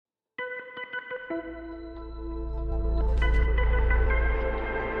And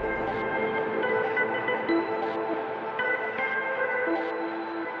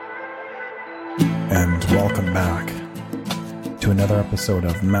welcome back to another episode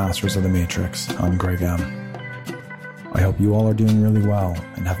of Masters of the Matrix. I'm Greg M. I hope you all are doing really well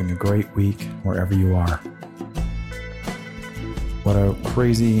and having a great week wherever you are. What a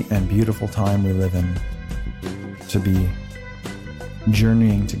crazy and beautiful time we live in to be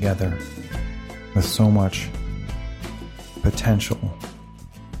journeying together with so much potential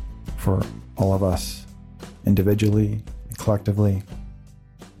for all of us individually and collectively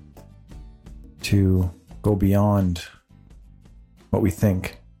to go beyond what we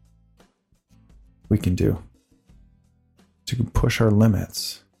think we can do, to push our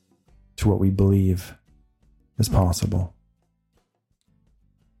limits to what we believe is possible.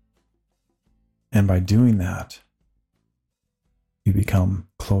 And by doing that, you become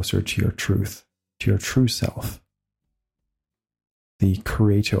closer to your truth, to your true self, the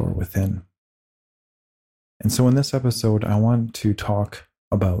creator within. And so in this episode, I want to talk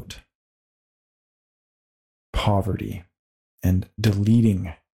about poverty and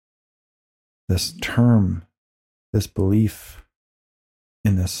deleting this term, this belief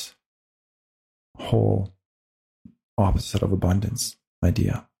in this whole opposite of abundance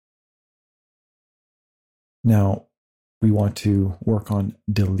idea. Now, we want to work on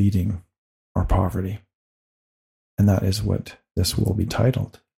deleting our poverty, and that is what this will be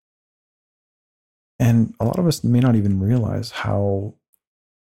titled. And a lot of us may not even realize how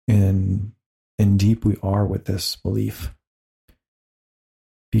in deep we are with this belief,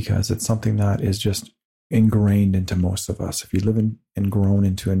 because it's something that is just ingrained into most of us. If you live in and grown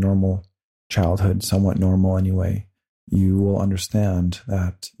into a normal childhood, somewhat normal anyway, you will understand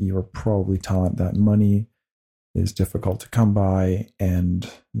that you are probably taught that money is difficult to come by, and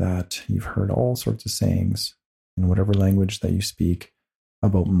that you've heard all sorts of sayings in whatever language that you speak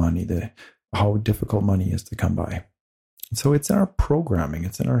about money, how difficult money is to come by. And so it's in our programming,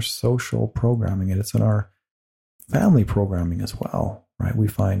 it's in our social programming, and it's in our family programming as well, right? We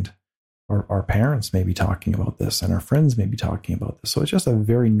find our parents may be talking about this, and our friends may be talking about this. So it's just a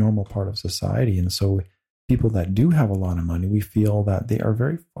very normal part of society. And so people that do have a lot of money, we feel that they are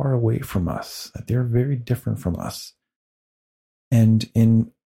very far away from us, that they're very different from us. And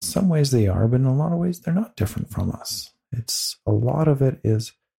in some ways they are, but in a lot of ways they're not different from us.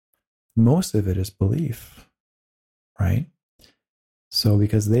 Most of it is belief, right? So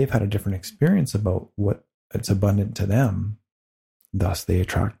because they've had a different experience about what it's abundant to them, thus they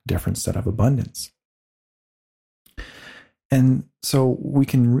attract a different set of abundance. And so we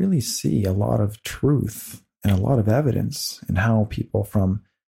can really see a lot of truth and a lot of evidence in how people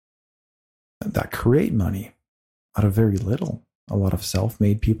that create money out of very little, a lot of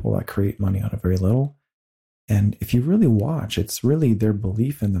self-made people that create money out of very little. And if you really watch, it's really their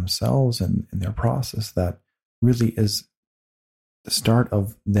belief in themselves and in their process that really is the start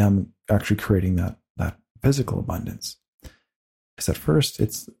of them actually creating that physical abundance. Because at first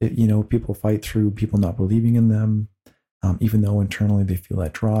people fight through people not believing in them. Even though internally they feel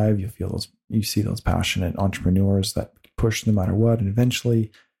that drive, you see those passionate entrepreneurs that push no matter what, and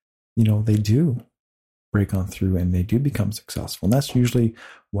eventually, they do break on through and they do become successful. And that's usually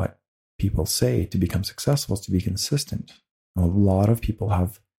what people say to become successful, is to be consistent. A lot of people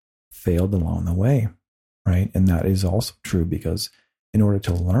have failed along the way, right? And that is also true, because in order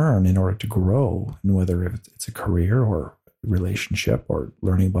to learn, in order to grow, and whether it's a career or relationship or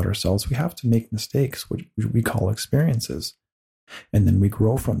learning about ourselves, we have to make mistakes, which we call experiences. And then we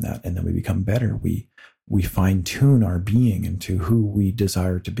grow from that, and then we become better. We fine tune our being into who we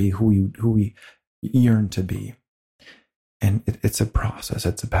desire to be, who we yearn to be. And it's a process,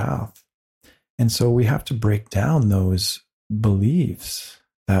 it's a path. And so we have to break down those beliefs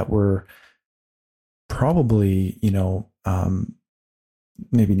that were probably,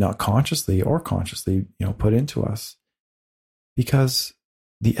 maybe not consciously or consciously, put into us. Because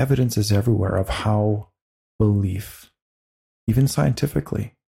the evidence is everywhere of how belief, even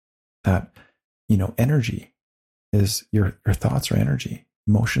scientifically, that, energy is your thoughts are energy,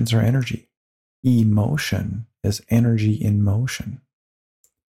 emotions are energy. Emotion is energy in motion.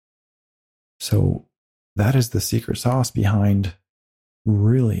 So that is the secret sauce behind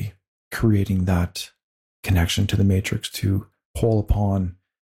really creating that connection to the matrix, to pull upon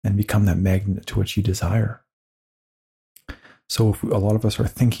and become that magnet to what you desire. So if a lot of us are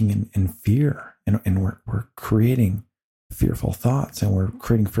thinking in fear, and we're creating fearful thoughts, and we're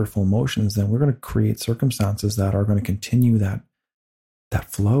creating fearful emotions, then we're going to create circumstances that are going to continue that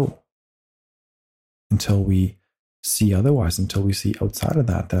flow until we see otherwise until we see outside of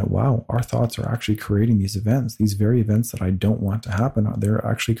that, wow, our thoughts are actually creating these events, these very events that I don't want to happen, they're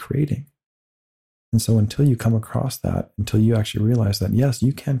actually creating. And so until you come across that, until you actually realize that, yes,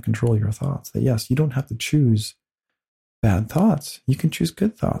 you can control your thoughts, that yes, you don't have to choose bad thoughts. You can choose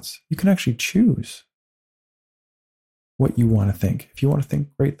good thoughts. You can actually choose what you want to think. If you want to think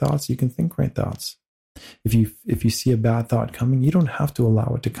great thoughts, you can think great thoughts. If you see a bad thought coming, you don't have to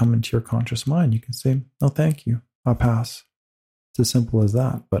allow it to come into your conscious mind. You can say, no, thank you. I'll pass. It's as simple as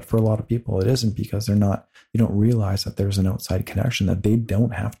that. But for a lot of people, it isn't, because they don't realize that there's an outside connection, that they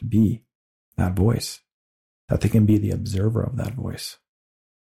don't have to be that voice, that they can be the observer of that voice.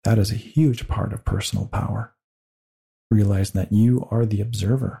 That is a huge part of personal power. Realizing that you are the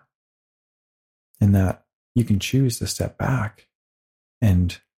observer, and that you can choose to step back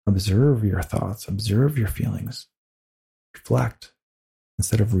and observe your thoughts, observe your feelings, reflect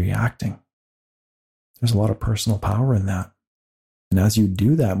instead of reacting. There's a lot of personal power in that. And as you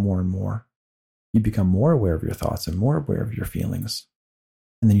do that more and more, you become more aware of your thoughts and more aware of your feelings.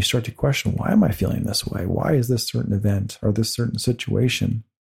 And then you start to question, why am I feeling this way? Why is this certain event or this certain situation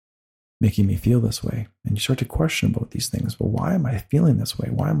making me feel this way? And you start to question about these things. Well, why am I feeling this way?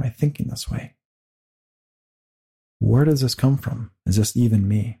 Why am I thinking this way? Where does this come from? Is this even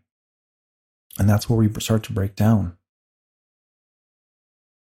me? And that's where we start to break down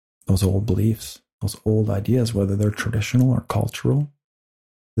those old beliefs, those old ideas, whether they're traditional or cultural,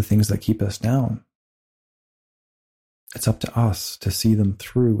 the things that keep us down. It's up to us to see them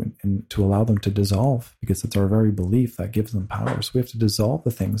through and to allow them to dissolve, because it's our very belief that gives them power. So we have to dissolve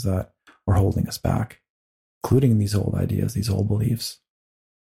the things that are holding us back, including these old ideas, these old beliefs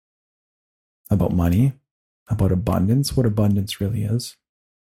about money, about abundance, what abundance really is,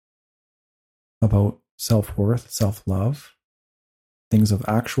 about self-worth, self-love, things of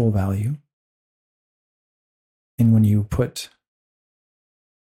actual value. And when you put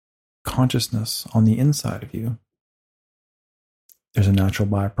consciousness on the inside of you, there's a natural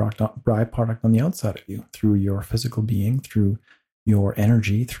byproduct on the outside of you, through your physical being, through your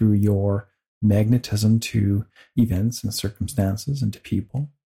energy, through your magnetism to events and circumstances and to people.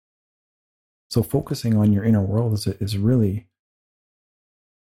 So focusing on your inner world is really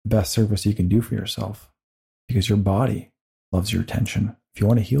the best service you can do for yourself, because your body loves your attention. If you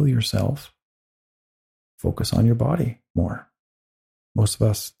want to heal yourself, focus on your body more. Most of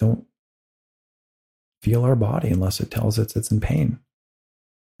us don't feel our body unless it tells us it's in pain,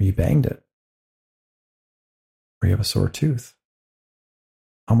 or you banged it, or you have a sore tooth.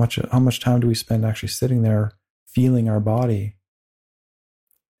 How much time do we spend actually sitting there feeling our body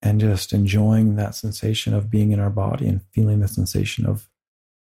and just enjoying that sensation of being in our body and feeling the sensation of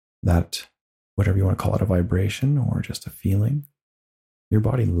that, whatever you want to call it, a vibration or just a feeling? Your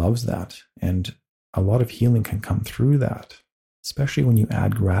body loves that. And a lot of healing can come through that, especially when you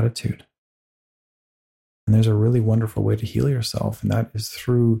add gratitude. And there's a really wonderful way to heal yourself, and that is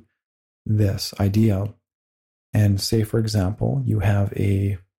through this idea. And say, for example, you have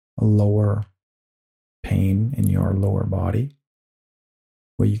a lower pain in your lower body.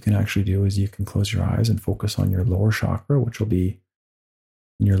 What you can actually do is you can close your eyes and focus on your lower chakra, which will be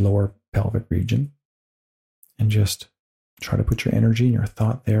in your lower pelvic region, and just try to put your energy and your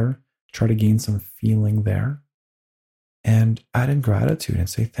thought there. Try to gain some feeling there, and add in gratitude and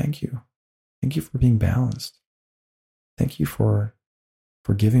say, thank you. Thank you for being balanced. Thank you for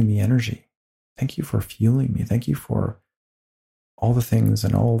giving me energy. Thank you for fueling me. Thank you for all the things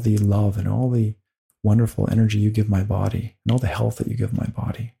and all the love and all the wonderful energy you give my body and all the health that you give my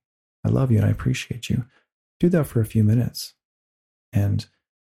body. I love you and I appreciate you. Do that for a few minutes. And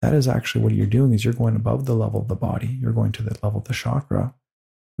that is actually what you're doing, is you're going above the level of the body. You're going to the level of the chakra,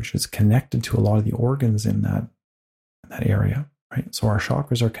 which is connected to a lot of the organs in that area, right? So our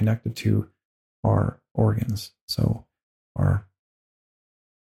chakras are connected to our organs. So our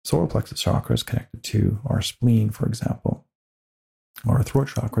solar plexus chakra is connected to our spleen, for example. Our throat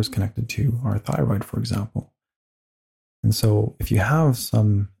chakra is connected to our thyroid, for example. And so if you have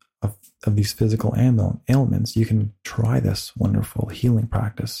some of these physical ailments, you can try this wonderful healing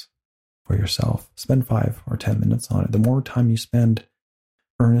practice for yourself. Spend 5 or 10 minutes on it. The more time you spend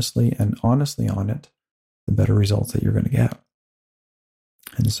earnestly and honestly on it, the better results that you're going to get.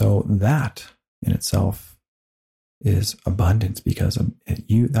 And so that in itself is abundance, because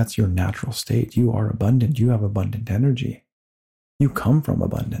that's your natural state. You are abundant. You have abundant energy. You come from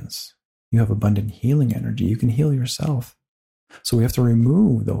abundance. You have abundant healing energy. You can heal yourself. So we have to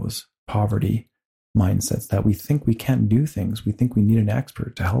remove those poverty mindsets that we think we can't do things. We think we need an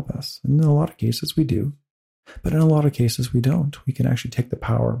expert to help us. And in a lot of cases we do. But in a lot of cases we don't. We can actually take the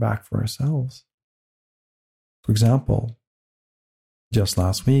power back for ourselves. For example, just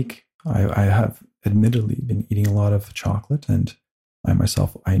last week, I have admittedly been eating a lot of chocolate, and I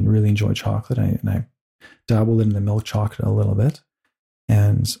really enjoy chocolate. And I dabbled in the milk chocolate a little bit,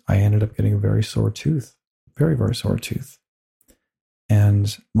 and I ended up getting a very sore tooth, very, very sore tooth.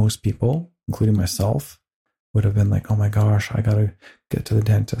 And most people, including myself, would have been like, oh my gosh, I got to get to the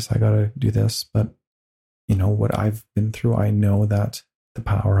dentist. I got to do this. But what I've been through, I know that the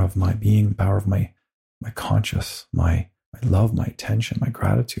power of my being, the power of my conscious, my love, my attention, my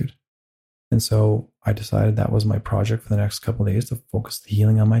gratitude. And so I decided that was my project for the next couple of days, to focus the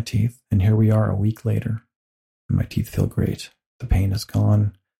healing on my teeth. And here we are a week later, and my teeth feel great. The pain is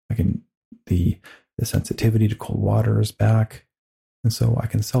gone. The sensitivity to cold water is back. And so I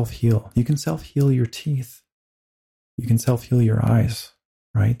can self-heal. You can self-heal your teeth. You can self-heal your eyes,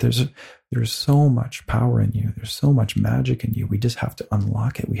 right? There's so much power in you. There's so much magic in you. We just have to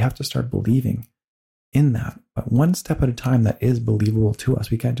unlock it. We have to start believing in that. But one step at a time that is believable to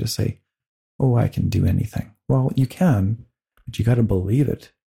us. We can't just say, oh, I can do anything. Well, you can, but you got to believe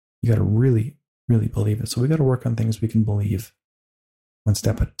it. You got to really, really believe it. So we got to work on things we can believe one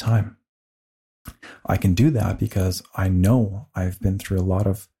step at a time. I can do that because I know I've been through a lot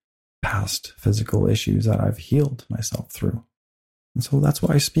of past physical issues that I've healed myself through. And so that's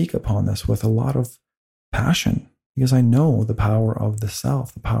why I speak upon this with a lot of passion, because I know the power of the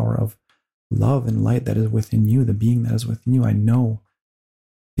self, the power of love and light that is within you, the being that is within you. I know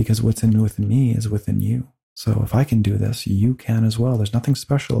because what's within me is within you. So if I can do this, you can as well. There's nothing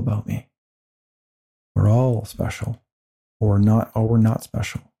special about me. We're all special, or we're not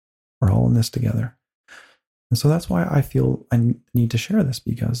special. We're all in this together. And so that's why I feel I need to share this,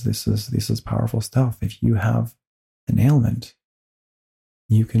 because this is powerful stuff. If you have an ailment,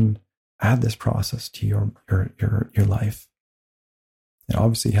 you can add this process to your life. It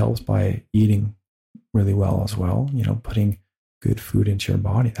obviously helps by eating really well as well. Putting good food into your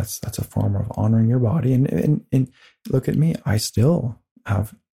body. That's a form of honoring your body. And look at me. I still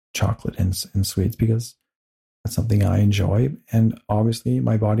have chocolate and sweets because that's something I enjoy. And obviously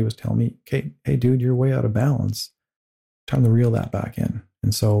my body was telling me, okay, hey dude, you're way out of balance. Time to reel that back in.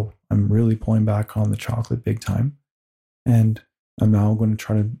 And so I'm really pulling back on the chocolate big time. And I'm now going to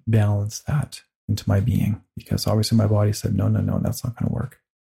try to balance that into my being, because obviously my body said, no, that's not going to work.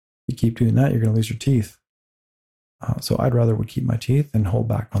 You keep doing that, you're going to lose your teeth. So I'd rather would keep my teeth and hold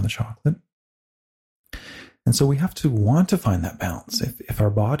back on the chocolate. And so we have to want to find that balance. If our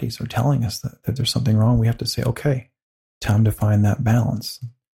bodies are telling us that there's something wrong, we have to say, okay, time to find that balance.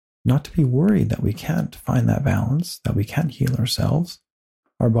 Not to be worried that we can't find that balance, that we can't heal ourselves.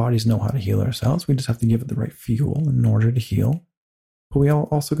 Our bodies know how to heal ourselves. We just have to give it the right fuel in order to heal. But we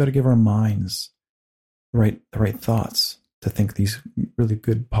also got to give our minds the right thoughts, to think these really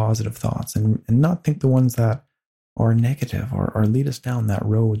good, positive thoughts, and not think the ones that are negative or lead us down that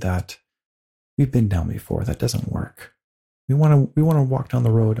road that we've been down before. That doesn't work. We want to walk down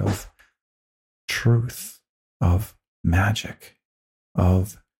the road of truth, of magic,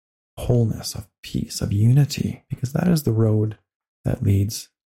 of wholeness, of peace, of unity, because that is the road that leads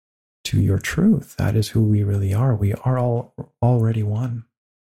to your truth. That is who we really are. We are all already one.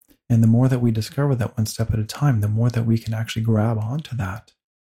 And the more that we discover that one step at a time, the more that we can actually grab onto that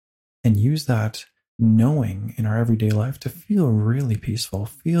and use that knowing in our everyday life to feel really peaceful,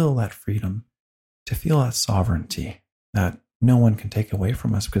 feel that freedom, to feel that sovereignty that no one can take away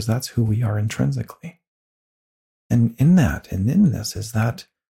from us, because that's who we are intrinsically. And in this is that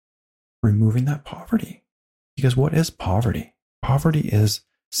removing that poverty. Because what is poverty? Poverty is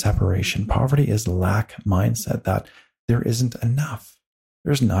separation. Poverty is lack mindset, that there isn't enough.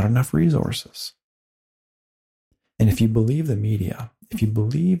 There's not enough resources. And if you believe the media, if you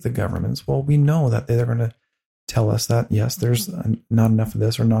believe the governments, well, we know that they're going to tell us that, yes, there's not enough of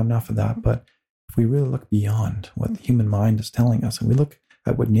this or not enough of that. But if we really look beyond what the human mind is telling us, and we look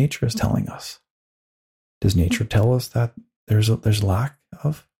at what nature is telling us, does nature tell us that there's lack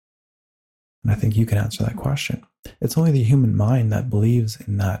of? And I think you can answer that question. It's only the human mind that believes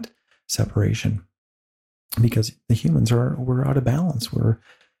in that separation, because the humans we're out of balance. We're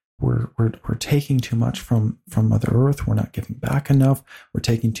taking too much from Mother Earth. We're not giving back enough. We're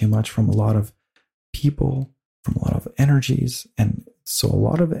taking too much from a lot of people, from a lot of energies, and so a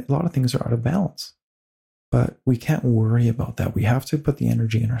lot of things are out of balance. But we can't worry about that. We have to put the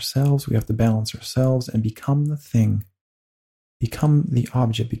energy in ourselves. We have to balance ourselves and become the thing, become the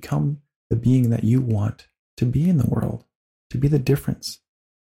object, become the being that you want to be in the world, to be the difference.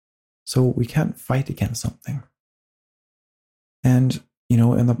 So we can't fight against something. And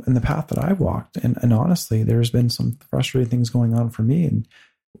in the path that I've walked, and honestly, there's been some frustrating things going on for me and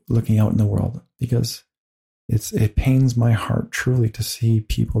looking out in the world, because It pains my heart truly to see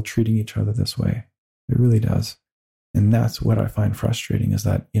people treating each other this way. It really does. And that's what I find frustrating, is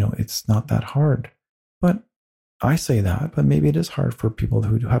that, it's not that hard. But I say that, but maybe it is hard for people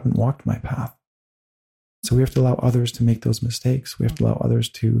who haven't walked my path. So we have to allow others to make those mistakes. We have to allow others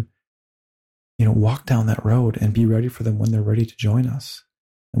to, walk down that road and be ready for them when they're ready to join us.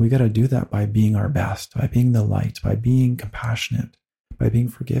 And we got to do that by being our best, by being the light, by being compassionate, by being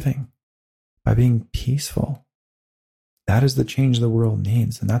forgiving, by being peaceful. That is the change the world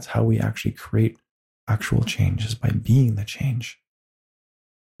needs. And that's how we actually create actual change, is by being the change.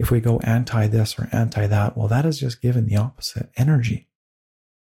 If we go anti this or anti that, well, that is just giving the opposite energy.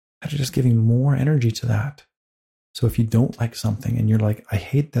 That is just giving more energy to that. So if you don't like something and you're like, I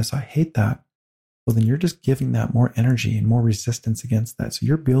hate this, I hate that, well, then you're just giving that more energy and more resistance against that. So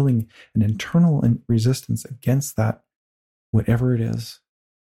you're building an internal resistance against that, whatever it is.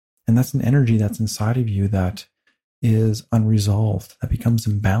 And that's an energy that's inside of you that is unresolved, that becomes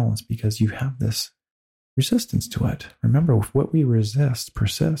imbalanced because you have this resistance to it. Remember, what we resist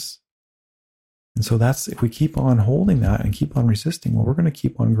persists. And so if we keep on holding that and keep on resisting, well, we're going to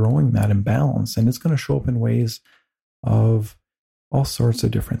keep on growing that imbalance. And it's going to show up in ways of all sorts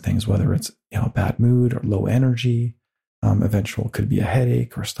of different things, whether it's bad mood or low energy, eventual could be a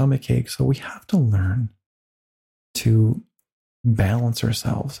headache or stomach ache. So we have to learn to balance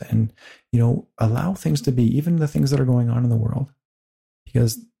ourselves and, allow things to be, even the things that are going on in the world,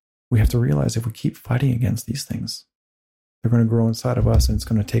 because we have to realize if we keep fighting against these things, they're going to grow inside of us and it's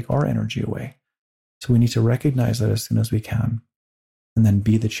going to take our energy away. So we need to recognize that as soon as we can, and then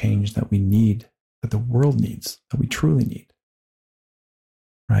be the change that we need, that the world needs, that we truly need.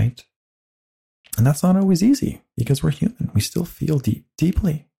 Right? And that's not always easy because we're human. We still feel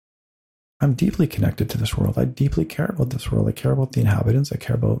deeply. I'm deeply connected to this world. I deeply care about this world. I care about the inhabitants. I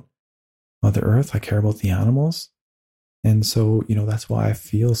care about Mother Earth. I care about the animals. And so, that's why I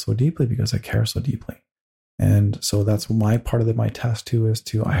feel so deeply, because I care so deeply. And so that's my part of my task too, is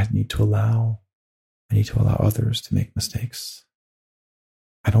I need to allow others to make mistakes.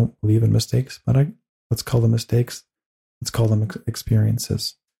 I don't believe in mistakes, but let's call them mistakes. Let's call them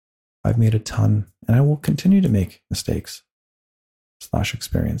experiences. I've made a ton, and I will continue to make mistakes /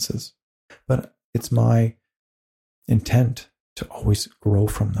 experiences. But it's my intent to always grow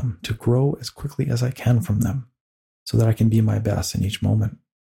from them, to grow as quickly as I can from them, so that I can be my best in each moment.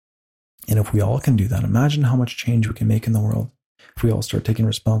 And if we all can do that, imagine how much change we can make in the world if we all start taking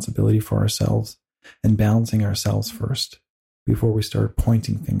responsibility for ourselves and balancing ourselves first before we start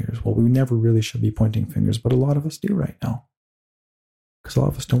pointing fingers. Well, we never really should be pointing fingers, but a lot of us do right now, because a lot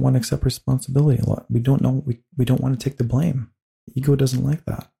of us don't want to accept responsibility. We don't want to take the blame. The ego doesn't like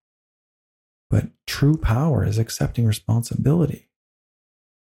that. But true power is accepting responsibility.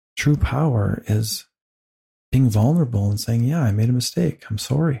 True power is being vulnerable and saying, yeah, I made a mistake. I'm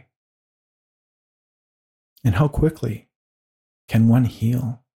sorry. And how quickly can one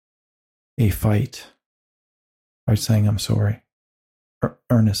heal a fight by saying, I'm sorry,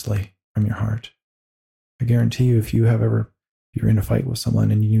 earnestly from your heart? I guarantee you, if you're in a fight with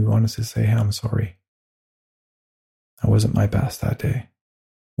someone and you honestly say, hey, I'm sorry, I wasn't my best that day.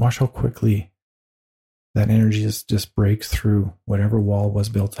 Watch how quickly that energy just breaks through whatever wall was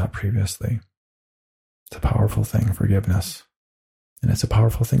built up previously. It's a powerful thing, forgiveness. And it's a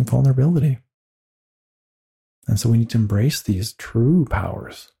powerful thing, vulnerability. And so we need to embrace these true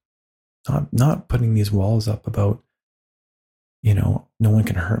powers, not putting these walls up about, no one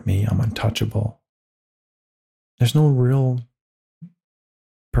can hurt me, I'm untouchable. There's no real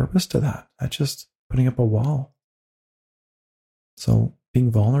purpose to that. That's just putting up a wall. So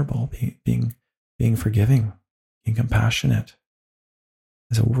being vulnerable, being forgiving, being compassionate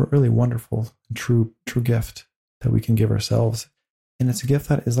is a really wonderful, true gift that we can give ourselves. And it's a gift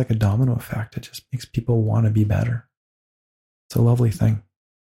that is like a domino effect. It just makes people want to be better. It's a lovely thing.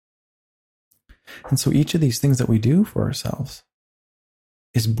 And so each of these things that we do for ourselves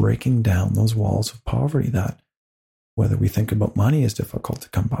is breaking down those walls of poverty that, whether we think about money is difficult to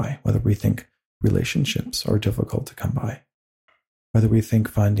come by, whether we think relationships are difficult to come by, whether we think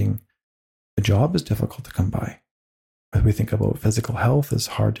finding a job is difficult to come by, whether we think about physical health is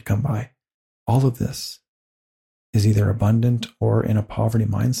hard to come by, all of this is either abundant or in a poverty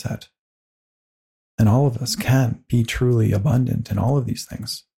mindset. And all of us can be truly abundant in all of these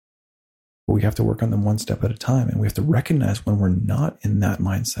things. But we have to work on them one step at a time. And we have to recognize when we're not in that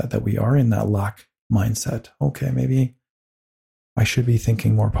mindset, that we are in that lack mindset. Okay, maybe I should be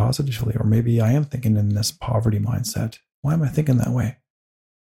thinking more positively, or maybe I am thinking in this poverty mindset. Why am I thinking that way?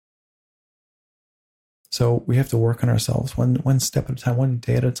 So we have to work on ourselves one step at a time, one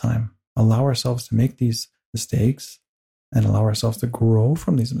day at a time. Allow ourselves to make these mistakes and allow ourselves to grow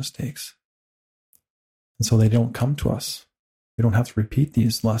from these mistakes. And so they don't come to us. We don't have to repeat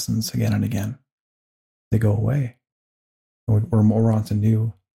these lessons again and again. They go away. And we're more on to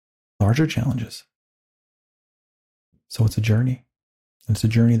new, larger challenges. So it's a journey. And it's a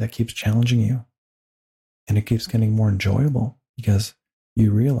journey that keeps challenging you. And it keeps getting more enjoyable because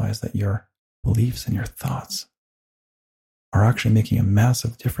you realize that your beliefs and your thoughts are actually making a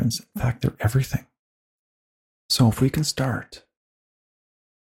massive difference. In fact, they're everything. So if we can start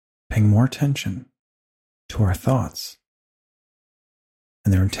paying more attention to our thoughts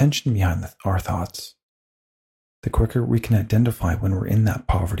and their intention behind our thoughts, the quicker we can identify when we're in that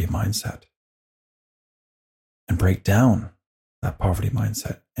poverty mindset and break down that poverty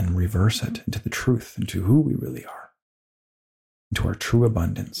mindset and reverse it into the truth, into who we really are, into our true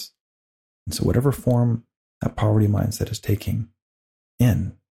abundance. And so whatever form that poverty mindset is taking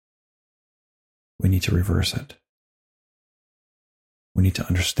in, we need to reverse it. We need to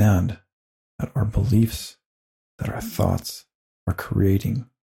understand that our beliefs, that our thoughts are creating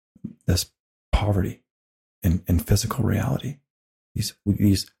this poverty in physical reality.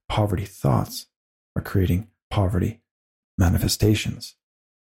 These poverty thoughts are creating poverty manifestations.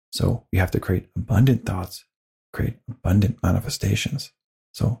 So we have to create abundant thoughts, create abundant manifestations.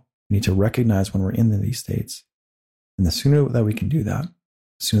 So we need to recognize when we're in these states. And the sooner that we can do that,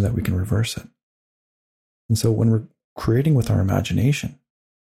 the sooner that we can reverse it. And so when we're creating with our imagination,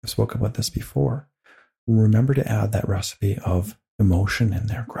 I've spoken about this before, remember to add that recipe of emotion in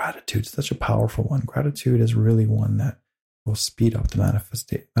there. Gratitude is such a powerful one. Gratitude is really one that will speed up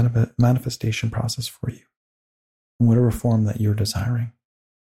the manifestation process for you in whatever form that you're desiring.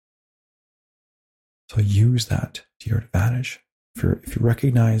 So use that to your advantage. If you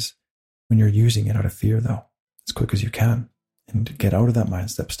recognize when you're using it out of fear, though, as quick as you can, and get out of that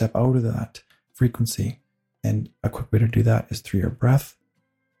mindset, step out of that frequency. And a quick way to do that is through your breath,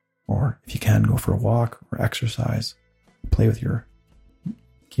 or if you can, go for a walk or exercise, play with your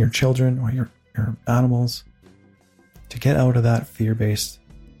children or your animals to get out of that fear-based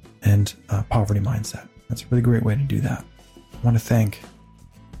and poverty mindset. That's a really great way to do that. I want to thank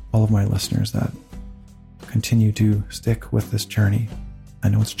all of my listeners that continue to stick with this journey. I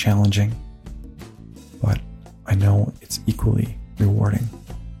know it's challenging, but I know it's equally rewarding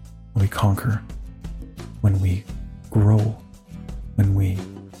when we conquer, when we grow, when we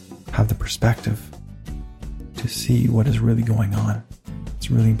have the perspective to see what is really going on.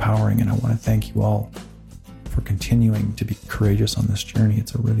 It's really empowering, and I want to thank you all for continuing to be courageous on this journey.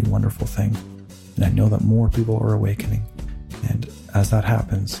 It's a really wonderful thing, and I know that more people are awakening, and as that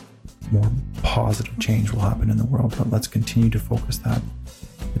happens, more positive change will happen in the world. But let's continue to focus that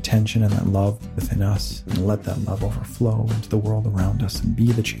attention and that love within us, and let that love overflow into the world around us and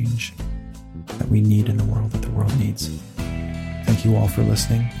be the change that we need in the world, that the world needs. Thank you all for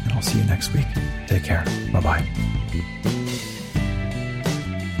listening, and I'll see you next week. Take care. Bye-bye.